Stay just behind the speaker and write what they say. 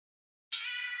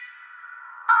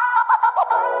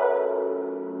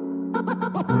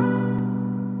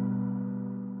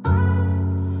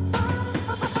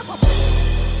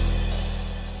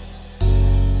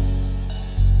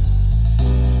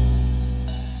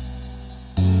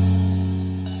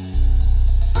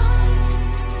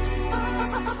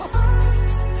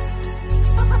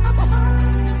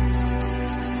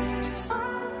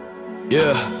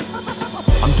Yeah,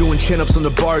 I'm doing chin-ups on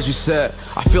the bars you said.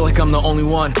 I feel like I'm the only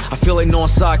one. I feel like no one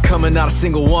saw it coming, not a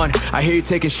single one. I hear you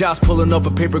taking shots, pulling up a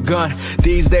paper gun.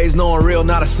 These days, no one real,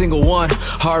 not a single one.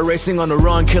 Hard racing on the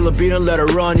run, kill a beat and let her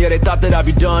run. Yeah, they thought that I'd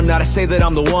be done, now they say that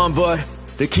I'm the one, but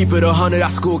they keep it 100, I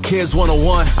school kids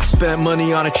 101. I spent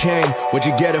money on a chain, what'd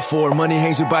you get it for? Money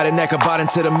hangs you by the neck, I bought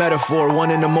into the metaphor. 1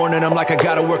 in the morning, I'm like, I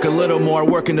gotta work a little more.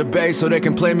 Work in the bay so they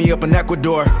can play me up in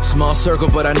Ecuador. Small circle,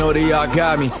 but I know they all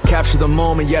got me. Capture the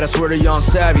moment, yeah, that's where they all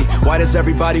savvy. Why does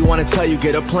everybody wanna tell you,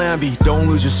 get a plan B? Don't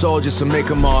lose your soul just to make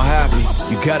them all happy.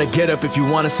 You gotta get up if you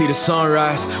wanna see the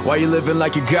sunrise. Why you living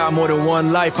like you got more than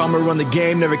one life? I'ma run the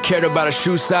game, never cared about a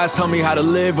shoe size. Tell me how to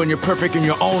live when you're perfect in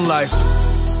your own life.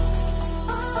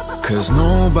 Cause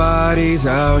nobody's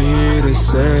out here to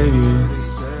save you.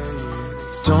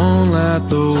 Don't let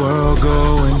the world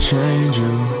go and change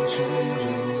you.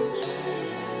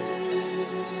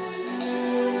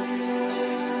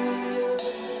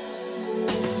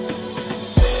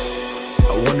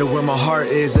 I wonder where my heart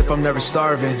is if I'm never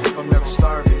starving.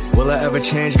 Will I ever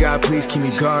change? God, please keep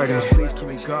me guarded.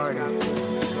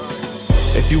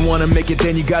 If you wanna make it,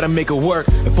 then you gotta make it work.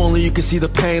 If only you could see the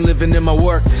pain living in my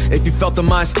work. If you felt the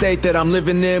mind state that I'm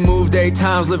living in. Moved 8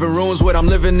 times, living rooms what I'm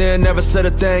living in. Never said a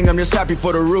thing, I'm just happy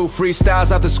for the roof.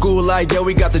 Freestyles after school like, yeah,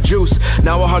 we got the juice.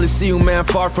 Now I hardly see you, man,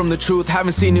 far from the truth.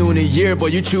 Haven't seen you in a year,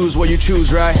 but you choose what you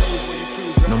choose, right?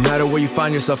 No matter where you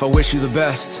find yourself, I wish you the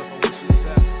best.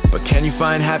 But can you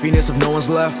find happiness if no one's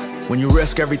left? When you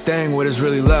risk everything, what is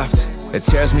really left? It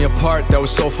tears me apart, that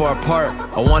was so far apart.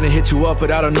 I wanna hit you up,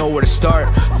 but I don't know where to start.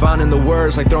 Finding the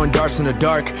words like throwing darts in the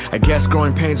dark. I guess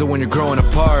growing pains are when you're growing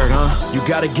apart, huh? You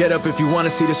gotta get up if you wanna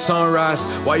see the sunrise.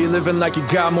 Why you living like you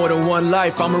got more than one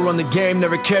life? I'ma run the game,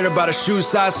 never cared about a shoe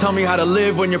size. Tell me how to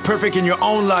live when you're perfect in your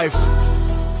own life.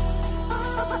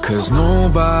 Cause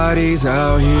nobody's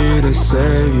out here to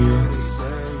save you.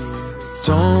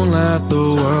 Don't let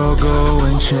the world go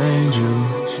and change you.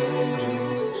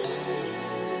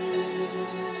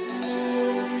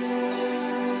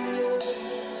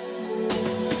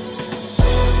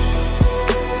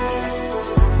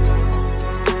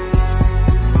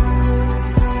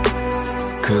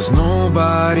 Cause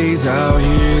nobody's out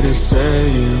here to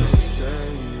save you.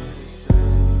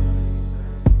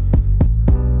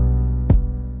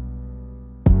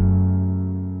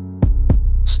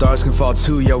 Stars can fall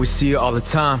too, yeah, we see it all the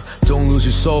time. Don't lose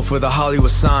your soul for the Hollywood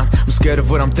sign. I'm scared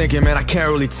of what I'm thinking, man, I can't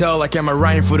really tell. Like, am I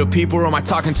writing for the people or am I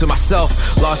talking to myself?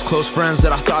 Lost close friends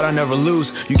that I thought I'd never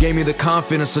lose. You gave me the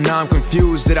confidence, so now I'm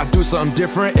confused. Did I do something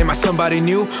different? Am I somebody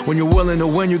new? When you're willing to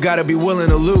win, you gotta be willing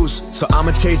to lose. So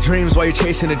I'ma chase dreams while you're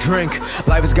chasing a drink.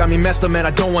 Life has got me messed up, man,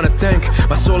 I don't wanna think.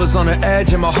 My soul is on the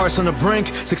edge and my heart's on the brink.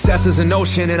 Success is an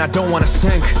ocean and I don't wanna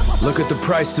sink. Look at the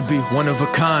price to be one of a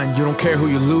kind. You don't care who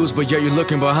you lose, but yet you're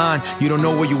looking behind. You don't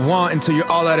know what you want until you're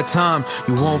all out of time.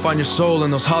 You won't find your soul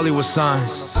in those Hollywood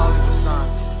signs.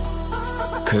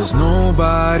 Cause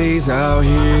nobody's out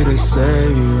here to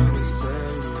save you.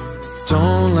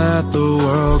 Don't let the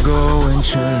world go and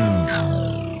change.